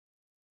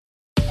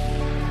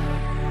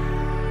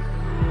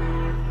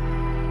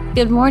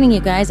Good morning, you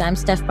guys. I'm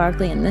Steph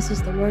Barkley, and this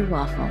is the Word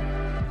Waffle.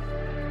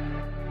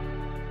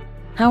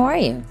 How are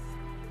you?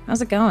 How's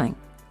it going?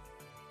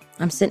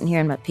 I'm sitting here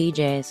in my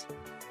PJs.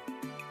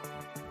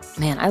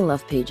 Man, I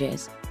love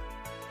PJs.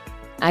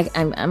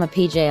 I'm a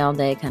PJ all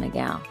day kind of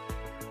gal.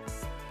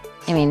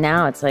 I mean,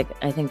 now it's like,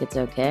 I think it's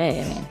okay.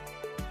 I mean,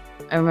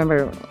 I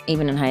remember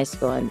even in high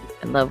school, I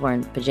love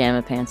wearing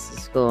pajama pants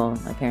to school.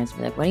 My parents would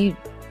be like, why do you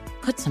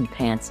put some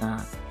pants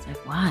on? It's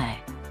like, why?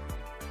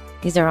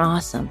 These are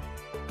awesome.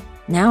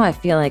 Now I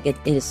feel like it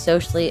is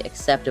socially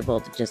acceptable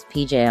to just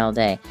PJ all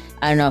day.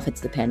 I don't know if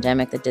it's the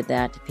pandemic that did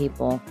that to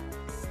people.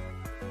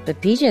 But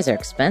PJs are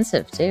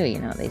expensive too,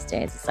 these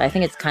days. I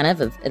think it's kind of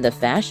the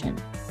fashion.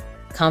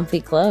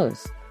 Comfy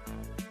clothes.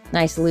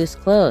 Nice loose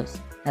clothes.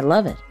 I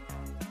love it.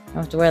 I don't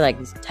have to wear like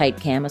these tight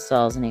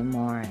camisoles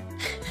anymore.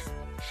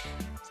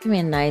 Just give me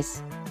a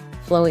nice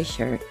flowy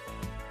shirt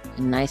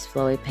and nice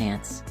flowy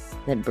pants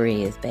that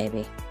breathe,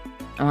 baby.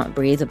 I want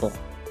breathable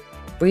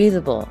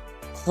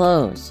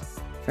clothes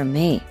for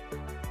me.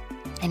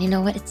 And you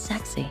know what? It's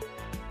sexy.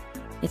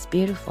 It's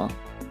beautiful.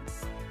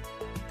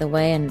 The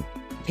way a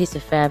piece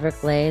of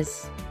fabric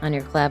lays on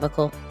your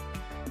clavicle.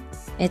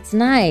 It's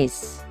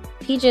nice.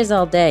 PJs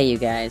all day, you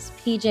guys.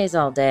 PJs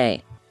all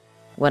day.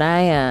 What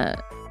I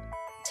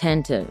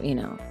tend to,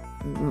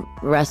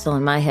 wrestle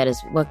in my head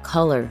is what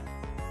color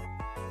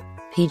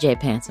PJ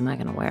pants am I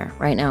going to wear?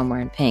 Right now I'm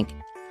wearing pink.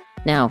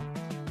 Now,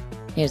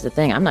 here's the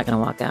thing. I'm not going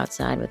to walk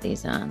outside with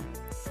these on.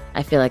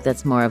 I feel like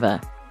that's more of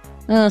a,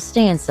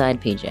 stay inside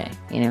PJ.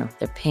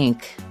 They're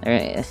pink.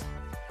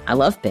 I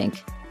love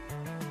pink.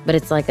 But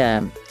it's like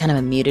a kind of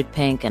a muted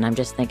pink, and I'm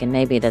just thinking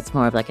maybe that's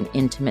more of like an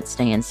intimate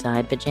stay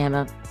inside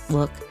pajama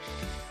look.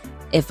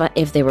 If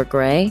they were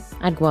gray,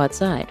 I'd go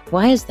outside.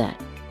 Why is that?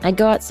 I'd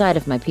go outside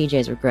if my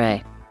PJs were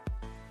gray.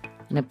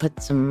 And I'd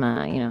put some,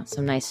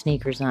 some nice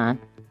sneakers on.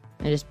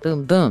 And just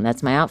boom, boom,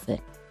 that's my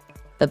outfit.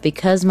 But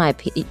because my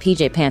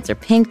PJ pants are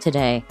pink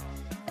today,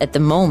 at the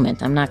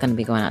moment, I'm not going to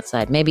be going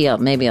outside. Maybe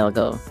I'll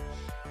go,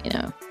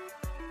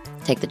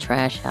 take the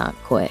trash out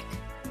quick.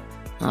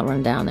 I'll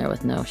run down there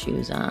with no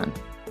shoes on.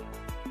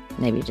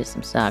 Maybe just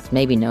some socks.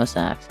 Maybe no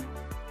socks.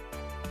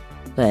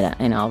 But,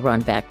 I'll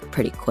run back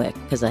pretty quick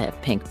because I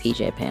have pink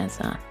PJ pants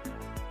on.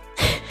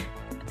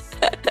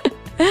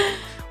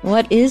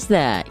 What is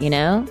that,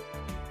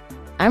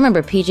 I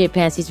remember PJ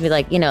pants used to be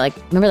like,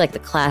 remember like the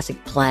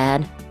classic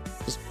plaid?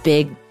 Just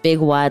big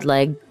wide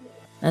leg.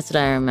 That's what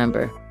I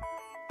remember.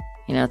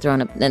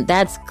 Throwing up. And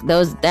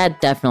that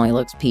definitely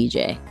looks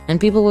PJ. And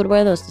people would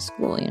wear those to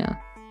school,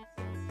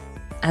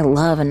 I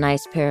love a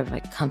nice pair of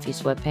like comfy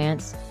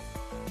sweatpants.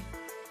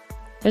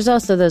 There's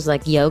also those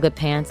like yoga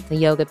pants, the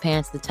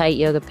tight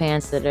yoga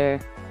pants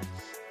there's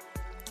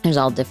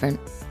all different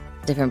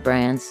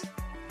brands,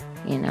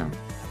 and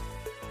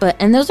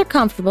those are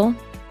comfortable.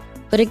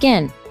 But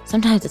again,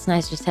 sometimes it's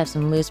nice just to have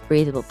some loose,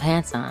 breathable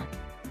pants on.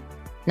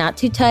 Not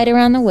too tight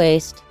around the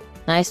waist,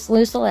 nice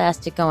loose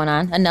elastic going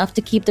on, enough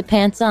to keep the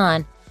pants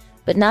on,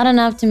 but not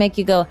enough to make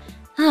you go,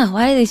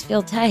 why do these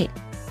feel tight?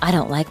 I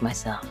don't like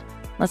myself.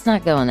 Let's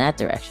not go in that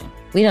direction.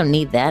 We don't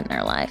need that in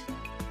our life.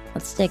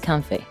 Let's stay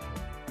comfy.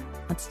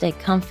 Let's stay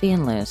comfy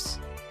and loose.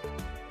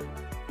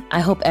 I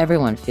hope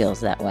everyone feels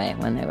that way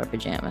when they wear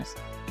pajamas.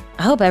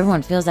 I hope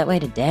everyone feels that way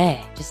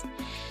today. Just,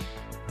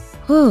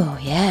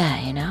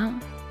 yeah,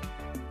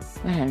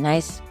 Wear a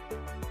nice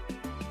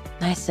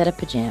set of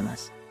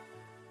pajamas.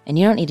 And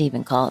you don't need to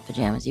even call it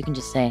pajamas. You can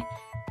just say,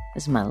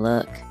 this is my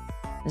look.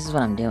 This is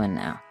what I'm doing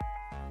now.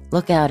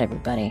 Look out,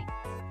 everybody.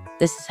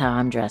 This is how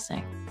I'm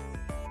dressing.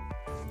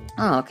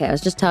 Oh, okay. I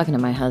was just talking to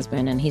my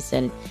husband, and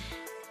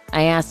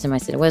I asked him,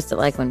 what's it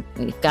like when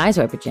guys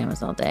wear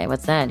pajamas all day?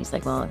 What's that? And he's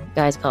like, well,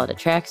 guys call it a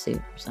tracksuit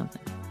or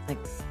something.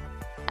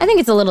 I think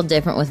it's a little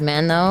different with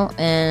men, though,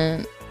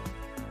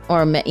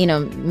 or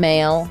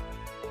male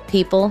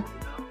people.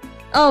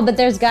 Oh, but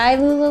there's guy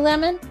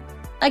Lululemon?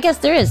 I guess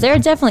there is.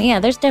 There's definitely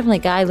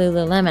guy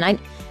Lululemon.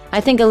 I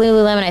think of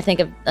Lululemon, I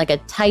think of like a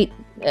tight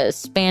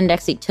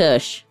spandexy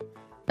tush.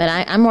 But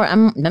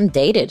I'm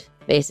dated,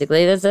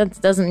 basically. That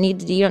doesn't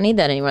need you don't need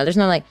that anymore. There's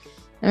no like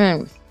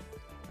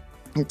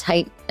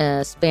tight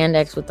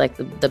spandex with like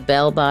the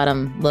bell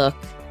bottom look.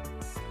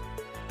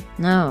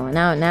 No,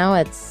 now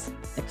it's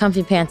the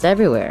comfy pants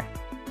everywhere.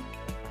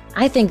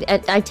 I think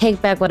I take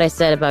back what I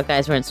said about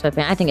guys wearing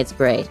sweatpants. I think it's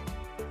great.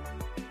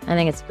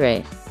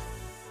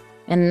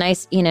 And a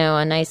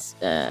nice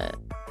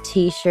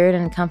t-shirt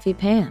and comfy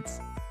pants.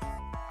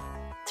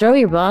 Throw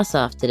your boss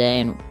off today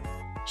and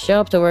show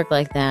up to work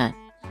like that.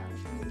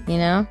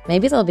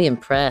 Maybe they'll be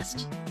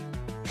impressed.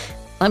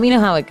 Let me know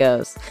how it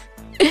goes.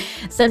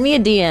 Send me a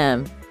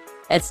DM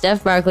at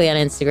Steph Barkley on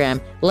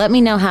Instagram. Let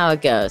me know how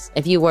it goes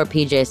if you wore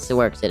PJs to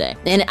work today.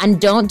 And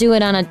don't do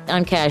it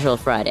on Casual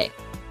Friday.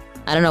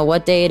 I don't know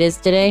what day it is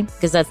today,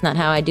 because that's not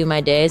how I do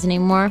my days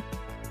anymore.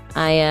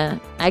 I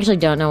actually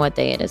don't know what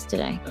day it is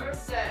today.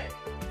 Thursday.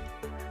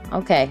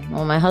 Okay,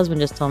 well, my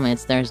husband just told me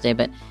it's Thursday,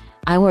 but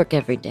I work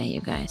every day,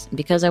 you guys. And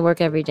because I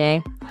work every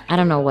day, I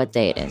don't know what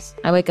day it is.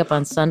 I wake up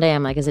on Sunday,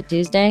 I'm like, is it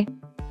Tuesday?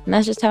 And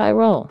that's just how I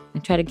roll. I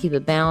try to keep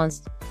it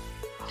balanced,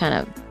 kind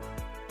of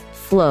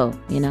flow,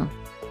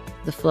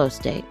 the flow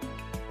state.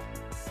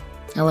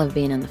 I love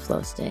being in the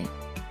flow state.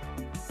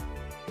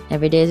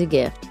 Every day is a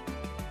gift.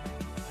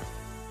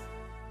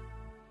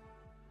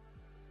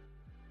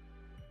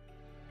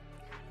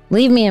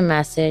 Leave me a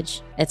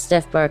message at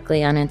Steph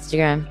Barkley on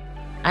Instagram.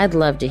 I'd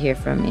love to hear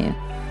from you.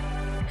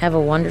 Have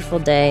a wonderful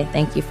day.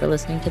 Thank you for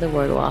listening to the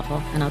Word Waffle,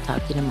 and I'll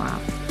talk to you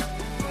tomorrow.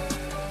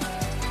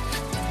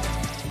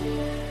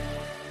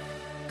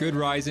 Good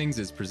Risings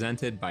is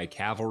presented by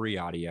Cavalry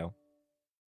Audio.